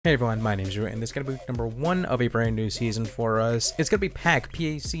Hey everyone, my name is Drew, and this is going to be number 1 of a brand new season for us. It's going to be PAC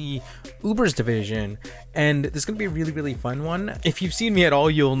UBERS division, and this is going to be a really fun one. If you've seen me at all,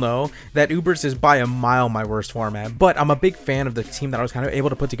 you'll know that UBERS is by a mile my worst format, but I'm a big fan of the team that I was kind of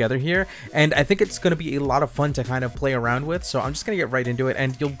able to put together here, and I think it's going to be a lot of fun to kind of play around with, so I'm just going to get right into it,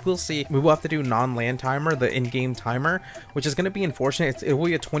 and we'll see. We will have to do non-land timer, the in-game timer, which is going to be unfortunate. It will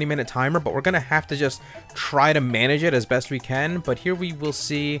be a 20-minute timer, but we're going to have to just try to manage it as best we can. But here we will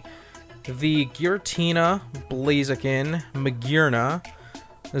see the GIRATINA, Blaziken, Magirna,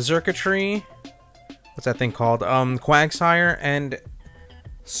 Circuitry, what's that thing called? Quagsire, and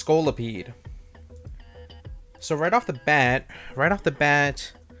Scolipede. So right off the bat,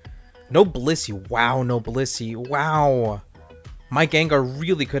 no Blissey. Wow, no Blissey. Wow. My Gengar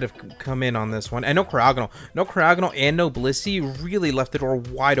really could have come in on this one. And no Cryogonal. No Cryogonal and no Blissey really left the door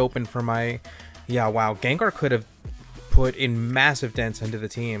wide open for my... Yeah, wow. Gengar could have put in massive dents into the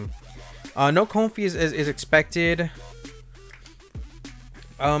team. No Comfey is expected.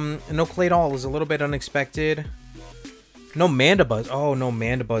 No Claydol is a little bit unexpected. No Mandibuzz. Oh, no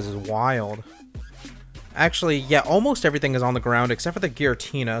Mandibuzz is wild. Actually, yeah, almost everything is on the ground except for the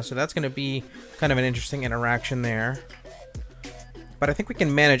GIRATINA, so that's going to be kind of an interesting interaction there. But I think we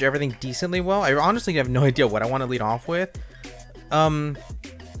can manage everything decently well. I honestly have no idea what I want to lead off with. Part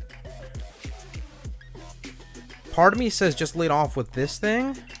of me says just lead off with this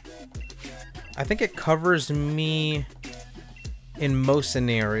thing. I think it covers me in most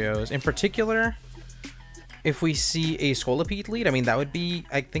scenarios. In particular, if we see a Scolipede lead, I mean, that would be,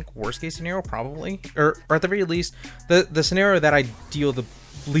 I think, worst case scenario, probably. Or at the very least, the scenario that I deal the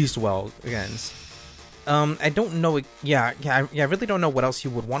least well against. I don't know. Yeah, I really don't know what else he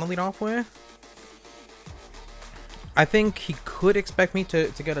would want to lead off with. I think he could expect me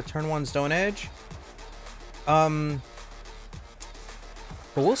to get a turn 1 Stone Edge.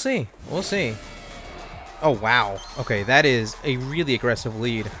 But we'll see. We'll see. Oh, wow. Okay, that is a really aggressive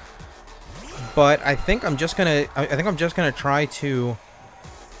lead. But I think I'm just gonna try to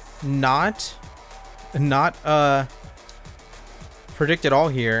not predict it all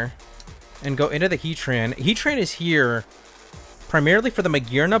here and go into the Heatran. Heatran is here primarily for the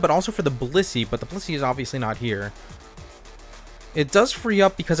Magirna, but also for the Blissey, but the Blissey is obviously not here. It does free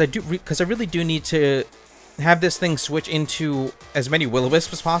up because I really do need to have this thing switch into as many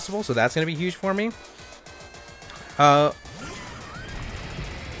Will-O-Wisps as possible, so that's going to be huge for me. But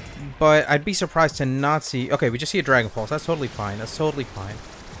I'd be surprised to not see... Okay, we just see a Dragon Pulse. That's totally fine. That's totally fine.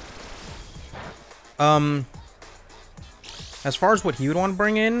 As far as what he would want to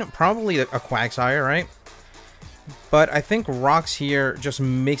bring in, probably a Quagsire, right? But I think Rocks here just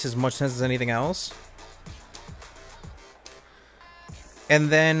makes as much sense as anything else.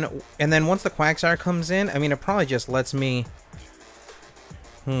 And then once the Quagsire comes in, I mean, it probably just lets me...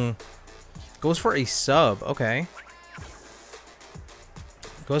 Goes for a sub. Okay.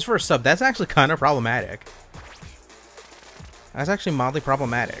 Goes for a sub. That's actually kind of problematic. That's actually mildly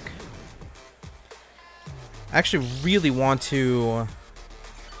problematic. I actually really want to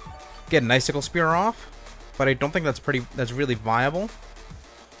get an Icicle Spear off, but I don't think that's really viable.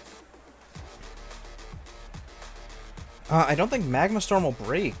 I don't think Magma Storm will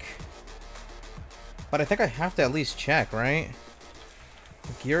break. But I think I have to at least check, right?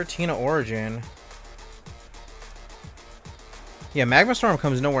 GIRATINA Origin. Yeah, Magma Storm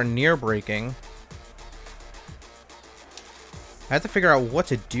comes nowhere near breaking. I have to figure out what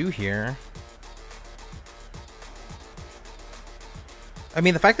to do here. I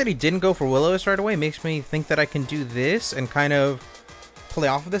mean, the fact that he didn't go for Will-O-Wisp right away makes me think that I can do this and kind of play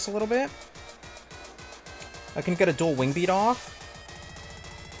off of this a little bit. I can get a dual Wing Beat off.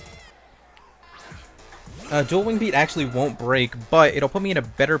 Dual Wing Beat actually won't break, but it'll put me in a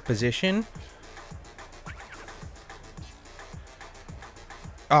better position.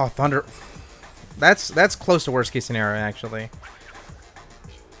 Oh, Thunder. That's close to worst case scenario, actually.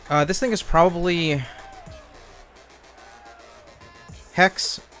 This thing is probably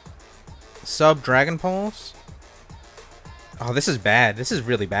Hex, Sub, Dragon Pulse. Oh, this is bad. This is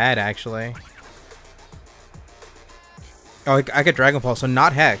really bad, actually. Oh, I get Dragon Pulse, so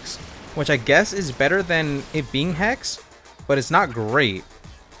not Hex, which I guess is better than it being Hex, but it's not great.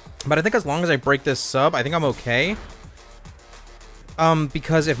 But I think as long as I break this sub, I think I'm okay.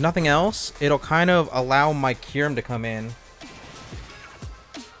 Because if nothing else, it'll kind of allow my Kyurem to come in.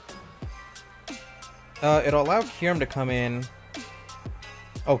 It'll allow Kyurem to come in.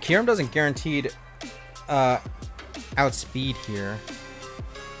 Oh, Kyurem doesn't guaranteed outspeed here,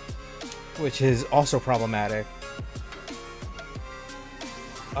 which is also problematic.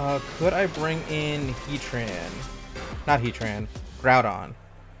 Could I bring in Heatran? Not Heatran. Groudon.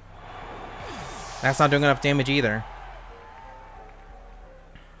 That's not doing enough damage either.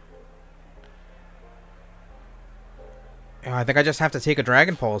 I think I just have to take a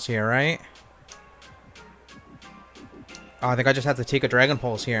Dragon Pulse here, right? I think I just have to take a Dragon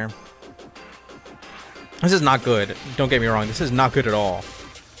Pulse here. This is not good. Don't get me wrong. This is not good at all.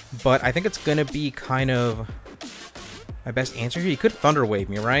 But I think it's going to be kind of my best answer here. You could Thunder Wave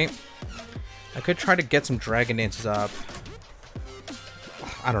me, right? I could try to get some Dragon Dances up.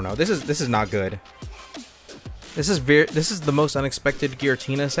 I don't know. This is not good. This is the most unexpected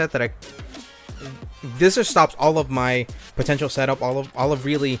Giratina set that this just stops all of my potential setup, all of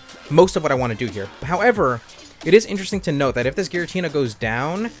really most of what I want to do here. However, it is interesting to note that if this Giratina goes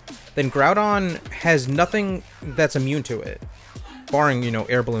down, then Groudon has nothing that's immune to it, barring, you know,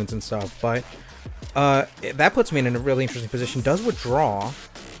 air balloons and stuff. But that puts me in a really interesting position. Does withdraw.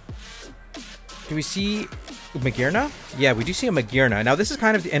 Do we see Magearna? Yeah, we do see a Magearna. Now, this is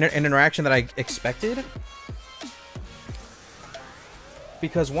kind of an interaction that I expected,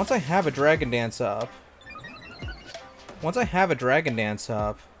 because once I have a Dragon Dance up,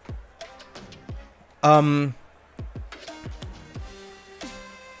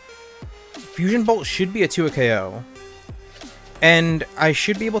 Fusion Bolt should be a 2 KO, and I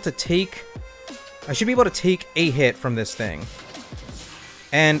should be able to take a hit from this thing.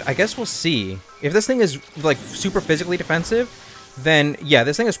 And I guess we'll see. If this thing is like super physically defensive, then yeah,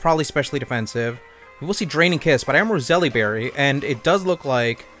 this thing is probably specially defensive. We will see Draining Kiss, but I am Roselli Berry, and it does look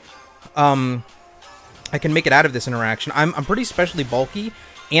like I can make it out of this interaction. I'm pretty specially bulky,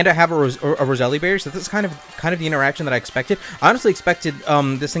 and I have a Roselli Berry, so this is kind of the interaction that I expected. I honestly expected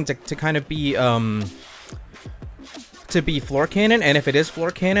this thing to kind of be Floor Cannon, and if it is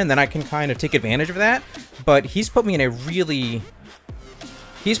Floor Cannon, then I can kind of take advantage of that. But he's put me in a really...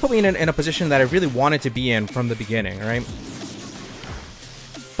 He's put me in a position that I really wanted to be in from the beginning, right?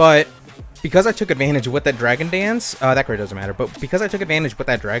 But because I took advantage with that Dragon Dance, that card doesn't matter, but because I took advantage with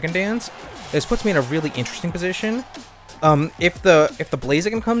that Dragon Dance, this puts me in a really interesting position. If the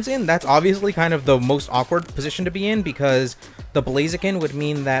Blaziken comes in, that's obviously kind of the most awkward position to be in, because the Blaziken would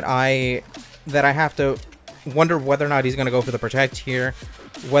mean that I have to wonder whether or not he's going to go for the Protect here,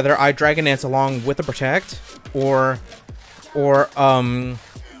 whether I Dragon Dance along with the Protect, or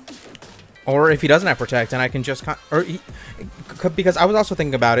if he doesn't have Protect, and I can just... because I was also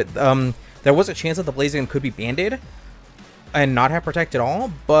thinking about it, there was a chance that the Blaziken could be banded and not have Protect at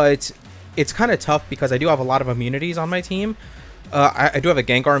all, but it's kind of tough because I do have a lot of immunities on my team. I do have a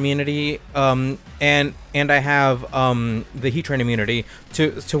Gengar immunity, and I have the Heat Train immunity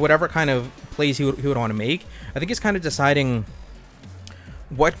to whatever kind of plays he would want to make. I think he's kind of deciding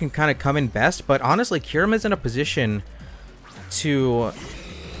what can kind of come in best, but honestly, Kyurem is in a position to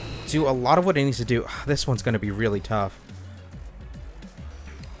do a lot of what it needs to do. This one's going to be really tough.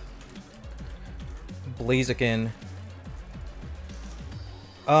 Blaziken.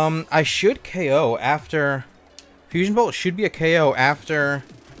 I should KO after... Fusion Bolt should be a KO after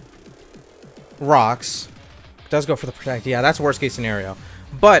Rocks. Does go for the Protect. Yeah, that's worst case scenario.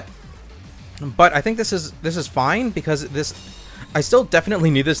 But I think this is fine, because I still definitely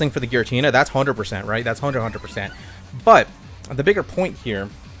need this thing for the Giratina. That's 100%, right? That's 100%. But the bigger point here...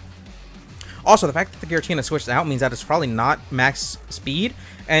 Also, the fact that the Giratina switched out means that it's probably not max speed,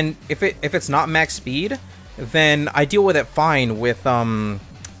 and if it's not max speed, then I deal with it fine with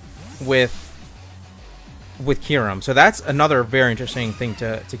Kyurem. So that's another very interesting thing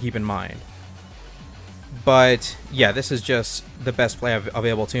to keep in mind. But yeah, this is just the best play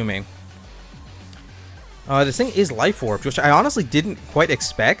available to me. This thing is Life Orb, which I honestly didn't quite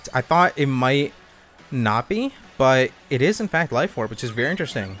expect. I thought it might not be, but it is in fact Life Orb, which is very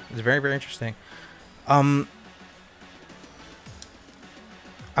interesting. It's very, very interesting. I'm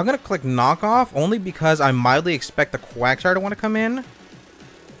gonna click Knockoff only because I mildly expect the Quagsire to want to come in.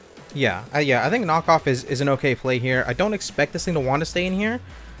 Yeah, I think Knockoff is an okay play here. I don't expect this thing to want to stay in here.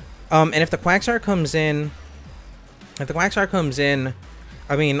 And if the Quagsire comes in,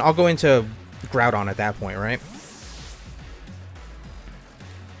 I mean, I'll go into Groudon at that point, right?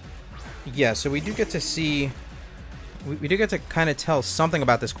 Yeah, so we do get to see... We do get to kind of tell something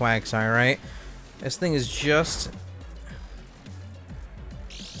about this Quagsire, right? This thing is just...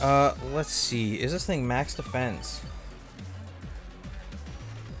 let's see. Is this thing max defense?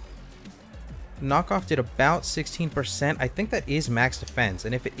 Knockoff did about 16%. I think that is max defense.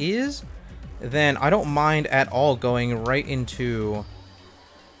 And if it is, then I don't mind at all going right into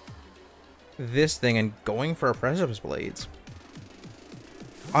this thing and going for a Precipice Blades.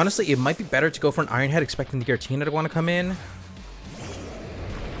 Honestly, it might be better to go for an Iron Head, expecting the Giratina to want to come in.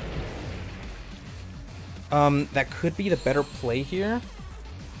 That could be the better play here.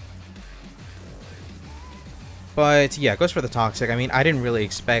 But yeah, it goes for the Toxic. I mean, I didn't really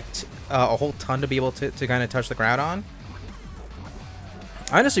expect a whole ton to be able to kind of touch the Groudon.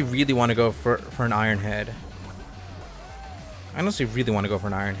 I honestly really want to go for an Iron Head. I honestly really want to go for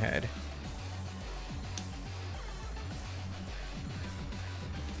an Iron Head.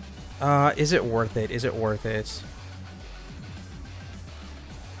 Is it worth it? Is it worth it?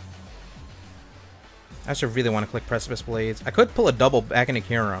 I just really want to click Precipice Blades. I could pull a double back into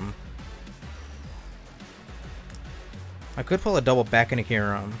Kyurem. I could pull a double back into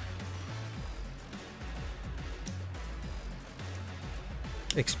Kyurem.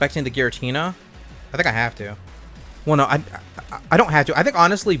 Expecting the Giratina? I think I have to. Well, no, I don't have to. I think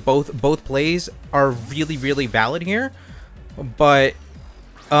honestly both plays are really, really valid here, but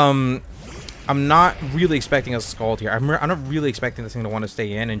I'm not really expecting a Scald here. I'm not really expecting this thing to want to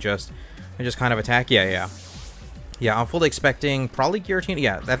stay in and just kind of attack. Yeah. I'm fully expecting probably Giratina.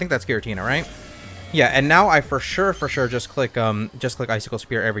 Yeah, I think that's Giratina, right? Yeah, and now I for sure just click Icicle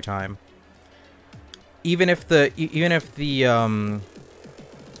Spear every time. Even if the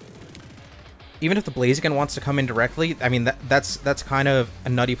Blaziken wants to come in directly, I mean that's kind of a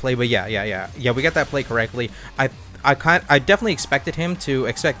nutty play, but yeah, we got that play correctly. I definitely expected him to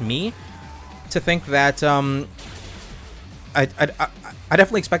expect me to think that I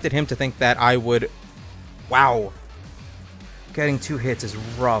definitely expected him to think that I would. Wow, getting 2 hits is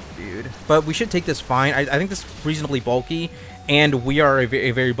rough, dude. But we should take this fine. I think this is reasonably bulky, and we are a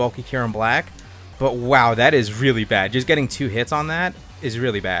very bulky Kyurem Black. But wow, that is really bad. Just getting 2 hits on that is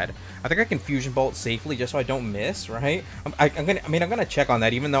really bad. I think I can Fusion Bolt safely just so I don't miss, right? I'm gonna check on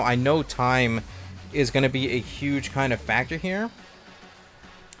that, even though I know time is gonna be a huge kind of factor here.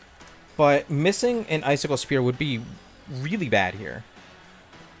 But missing an Icicle Spear would be really bad here.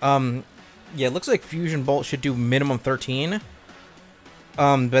 Yeah, it looks like Fusion Bolt should do minimum 13.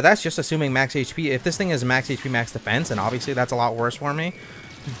 But that's just assuming max HP. If this thing is max HP, max defense, and obviously that's a lot worse for me.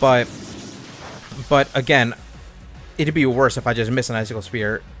 But again, it'd be worse if I just miss an Icicle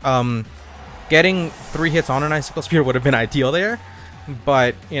Spear. Getting 3 hits on an Icicle Spear would have been ideal there.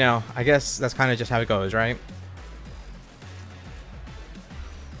 But, you know, I guess that's kind of just how it goes, right?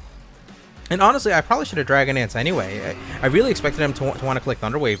 And honestly, I probably should have Dragon Dance anyway. I really expected him to want to click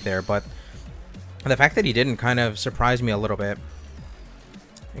Thunder Wave there, but the fact that he didn't kind of surprised me a little bit.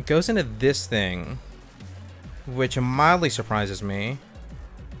 It goes into this thing, which mildly surprises me.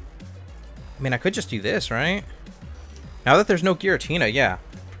 I mean, I could just do this, right? Now that there's no Giratina, yeah.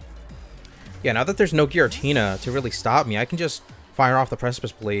 Yeah, now that there's no Giratina to really stop me, I can just fire off the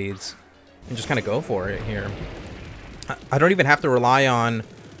Precipice Blades and just kind of go for it here. I don't even have to rely on...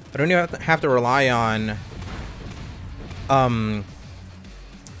 I don't even have to rely on...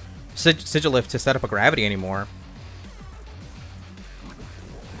 Sigilift to set up a Gravity anymore.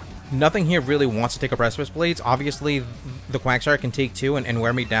 Nothing here really wants to take a Precipice Blades. Obviously, the Quagsire can take 2 and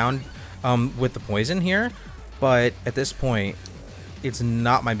wear me down with the poison here. But at this point, it's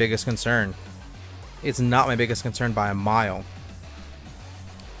not my biggest concern. It's not my biggest concern by a mile.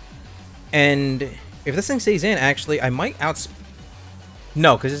 And if this thing stays in, actually, I might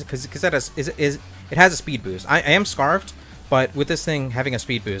No, because it has a speed boost. I am Scarfed, but with this thing having a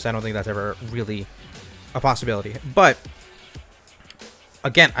speed boost, I don't think that's ever really a possibility. But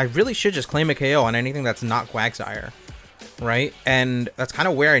again, I really should just claim a KO on anything that's not Quagsire, right? And that's kind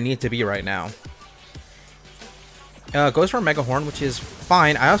of where I need to be right now. Goes for a Mega Horn, which is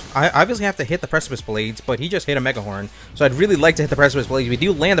fine. I obviously have to hit the Precipice Blades, but he just hit a Mega Horn, so I'd really like to hit the Precipice Blades. We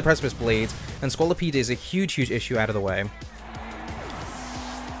do land the Precipice Blades, and Scolipede is a huge issue out of the way.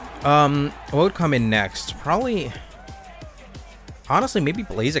 What would come in next? Probably... Honestly, maybe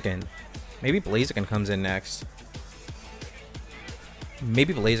Blaziken. Maybe Blaziken comes in next.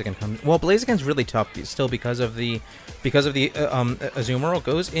 Maybe Blaziken comes... Well, Blaziken's really tough still because of the Azumarill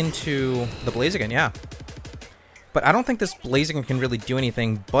goes into the Blaziken, yeah. But I don't think this Blaziken can really do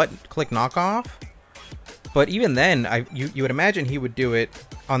anything but click Knockoff. But even then, you would imagine he would do it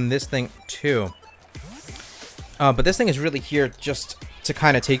on this thing too. But this thing is really here just to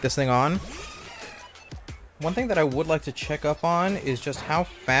kind of take this thing on. One thing that I would like to check up on is just how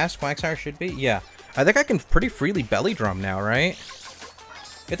fast Quagsire should be. Yeah, I think I can pretty freely Belly Drum now, right?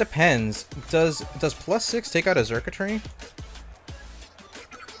 It depends. Does +6 take out a Xurkitree?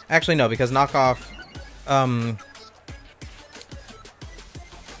 Actually, no, because Knockoff...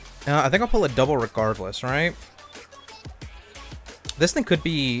 I think I'll pull a double regardless, right? This thing could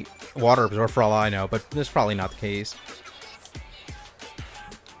be Water Absorb for all I know, but that's probably not the case.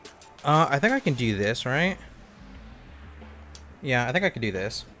 I think I can do this, right? Yeah, I think I can do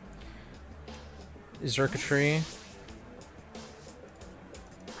this. Xurkitree.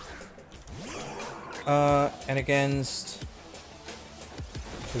 And against...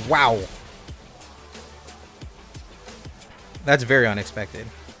 Wow. That's very unexpected.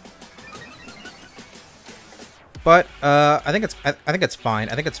 But I think it's fine.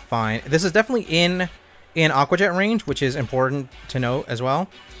 I think it's fine. This is definitely in Aqua Jet range, which is important to note as well.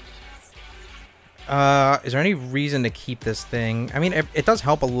 Is there any reason to keep this thing? I mean, it does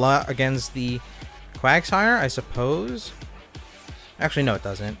help a lot against the Quagsire, I suppose. Actually, no, it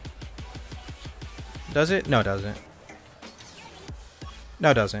doesn't. Does it? No, it doesn't. No,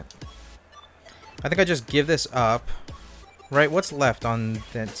 it doesn't. I think I just give this up. Right, what's left on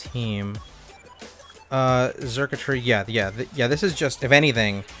that team? Circuitry, yeah, this is just, if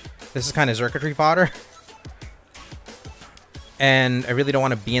anything, this is kind of circuitry fodder. And I really don't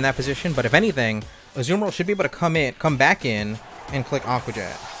want to be in that position, but if anything, Azumarill should be able to come back in, and click Aqua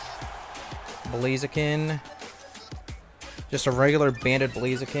Jet. Blaziken. Just a regular banded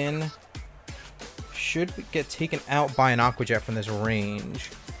Blaziken. Should get taken out by an Aqua Jet from this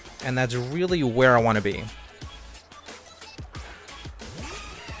range. And that's really where I want to be.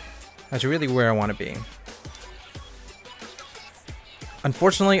 That's really where I want to be.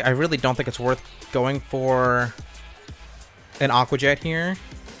 Unfortunately, I really don't think it's worth going for an Aqua Jet here.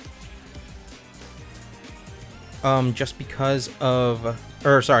 Just because of...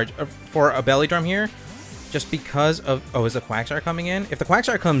 Or, sorry, for a Belly Drum here. Just because of... Oh, is the Quagsire coming in? If the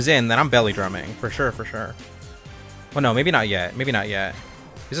Quagsire comes in, then I'm Belly Drumming. For sure, for sure. Well, no, maybe not yet. Maybe not yet.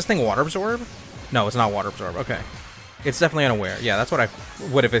 Is this thing Water Absorb? No, it's not Water Absorb. Okay. It's definitely unaware. Yeah, that's what I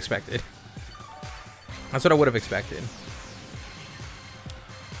would have expected. That's what I would have expected.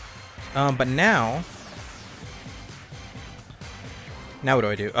 But now... Now what do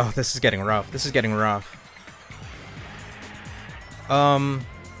I do? Oh, this is getting rough. This is getting rough.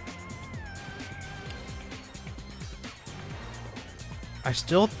 I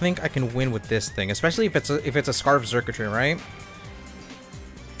still think I can win with this thing, especially if it's a Scarf Circuitry, right?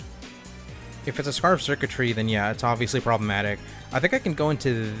 If it's a Scarf Circuitry, then yeah, it's obviously problematic. I think I can go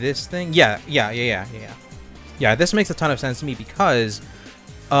into this thing. Yeah, this makes a ton of sense to me because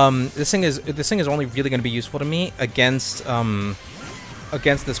this thing is only really going to be useful to me against this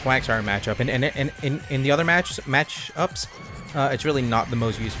Quagsire matchup, and in the other matchups, it's really not the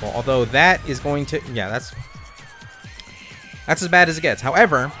most useful. Although that is going to, yeah, that's as bad as it gets.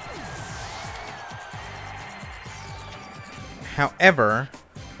 However,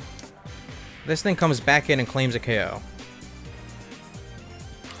 this thing comes back in and claims a KO.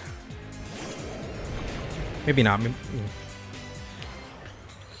 Maybe not.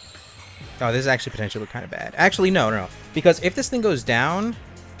 Oh, this is actually potentially kind of bad. Actually, no. Because if this thing goes down,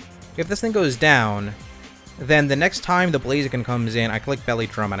 then the next time the Blaziken comes in, I click Belly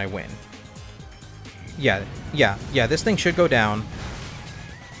Drum and I win. Yeah, this thing should go down.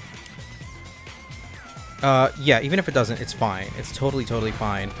 Yeah, even if it doesn't, it's fine. It's totally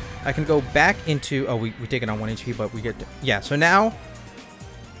fine. I can go back into... Oh, we take it on 1 HP, but we get... Yeah, so now...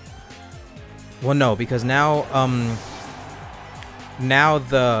 Well, no, because now, now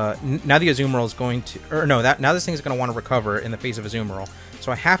the Azumarill is going to... Or, no, now this thing is going to want to recover in the face of Azumarill.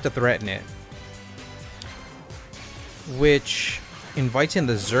 So I have to threaten it. Which invites in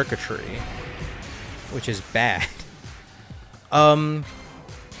the Circuitry. Which is bad.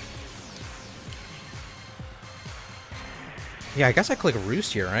 Yeah, I guess I click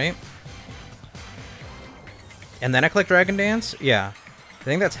Roost here, right? And then I click Dragon Dance? Yeah. I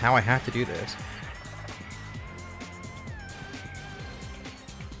think that's how I have to do this.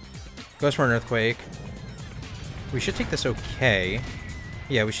 Goes for an Earthquake. We should take this okay.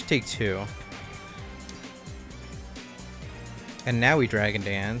 Yeah, we should take 2. And now we Dragon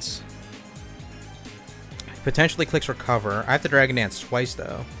Dance. Potentially clicks Recover. I have to Dragon Dance twice,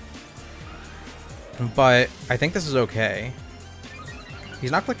 though. But I think this is okay.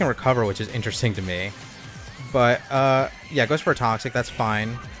 He's not clicking Recover, which is interesting to me. But, yeah, goes for a Toxic. That's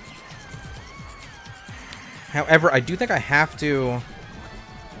fine. However, I do think I have to...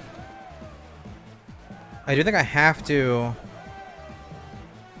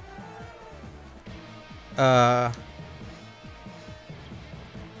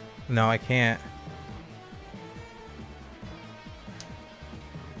 No, I can't.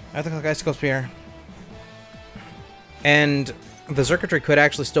 I have to click Icicle Spear. And the Circuitry could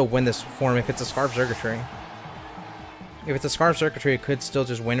actually still win this for him if it's a Scarf Circuitry. If it's a Scarf Circuitry, it could still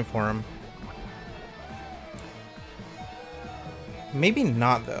just win it for him. Maybe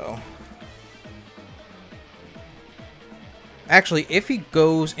not, though. Actually, if he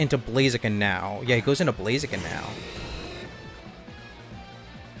goes into Blaziken now... Yeah, he goes into Blaziken now.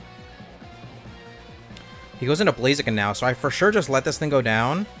 He goes into Blaziken now, so I for sure just let this thing go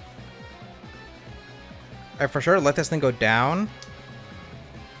down. I for sure let this thing go down.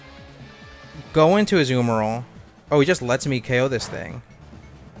 Go into his Umeral. Oh, he just lets me KO this thing.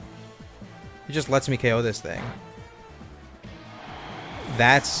 He just lets me KO this thing.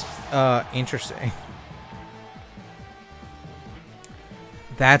 That's interesting.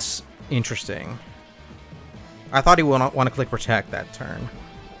 That's interesting. I thought he would not want to click Protect that turn.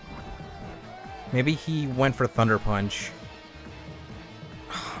 Maybe he went for Thunder Punch.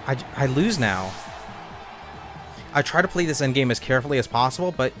 I lose now. I try to play this endgame as carefully as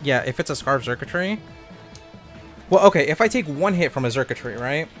possible, but yeah, if it's a Scarf Circuitry... Well, okay, if I take one hit from a Circuitry,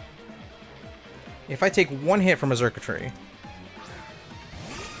 right? If I take one hit from a Circuitry...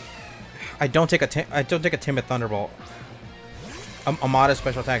 I don't take a Timid Thunderbolt. A modest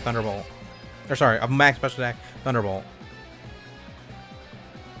special attack Thunderbolt. Or sorry, a max special attack Thunderbolt.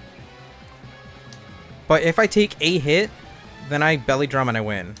 But if I take a hit, then I Belly Drum and I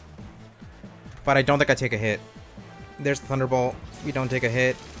win. But I don't think I take a hit. There's the Thunderbolt. We don't take a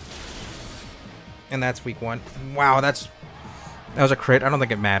hit. And that's week 1. Wow, that was a crit. I don't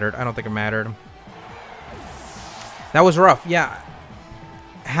think it mattered. I don't think it mattered. That was rough. Yeah.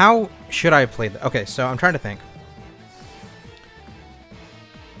 How should I have played that? Okay, so I'm trying to think.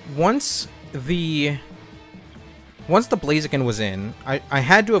 Once the Blaziken was in, I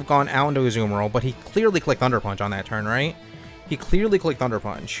had to have gone out into his Umeral, but he clearly clicked Thunder Punch on that turn, right? He clearly clicked Thunder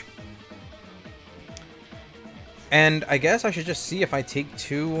Punch. And I guess I should just see if I take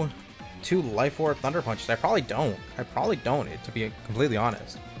two Life Orb Thunder Punches. I probably don't. To be completely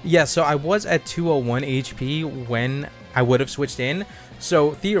honest. Yeah, so I was at 201 HP when I would have switched in.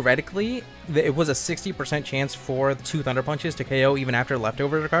 So theoretically, it was a 60% chance for 2 Thunder Punches to KO even after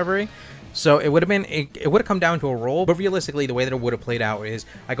leftover recovery. So it would have come down to a roll. But realistically, the way that it would have played out is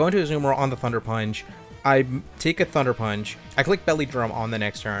I go into his Umeral on the Thunder Punch. I take a Thunder Punch. I click Belly Drum on the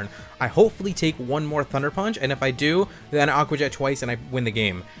next turn. I hopefully take one more Thunder Punch. And if I do, then I Aqua Jet twice and I win the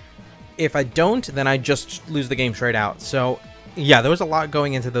game. If I don't, then I just lose the game straight out. So yeah, there was a lot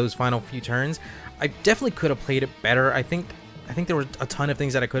going into those final few turns. I definitely could have played it better. I think there were a ton of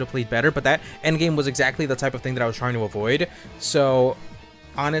things that I could have played better, but that endgame was exactly the type of thing that I was trying to avoid. So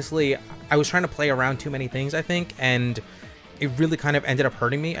honestly, I was trying to play around too many things, I think, and it really kind of ended up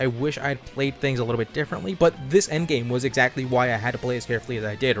hurting me. I wish I had played things a little bit differently, but this endgame was exactly why I had to play as carefully as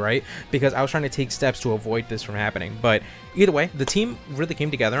I did, right? Because I was trying to take steps to avoid this from happening. But either way, the team really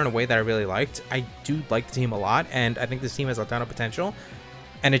came together in a way that I really liked. I do like the team a lot, and I think this team has a ton of potential.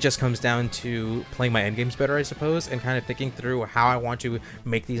 And it just comes down to playing my endgames better, I suppose, and kind of thinking through how I want to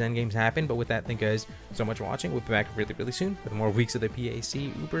make these endgames happen. But with that, thank you guys so much for watching. We'll be back really, really soon with more weeks of the PAC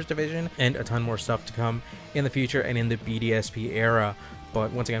UBERS division and a ton more stuff to come in the future and in the BDSP era. But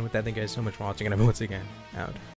once again, with that, thank you guys so much for watching, and I'm once again out.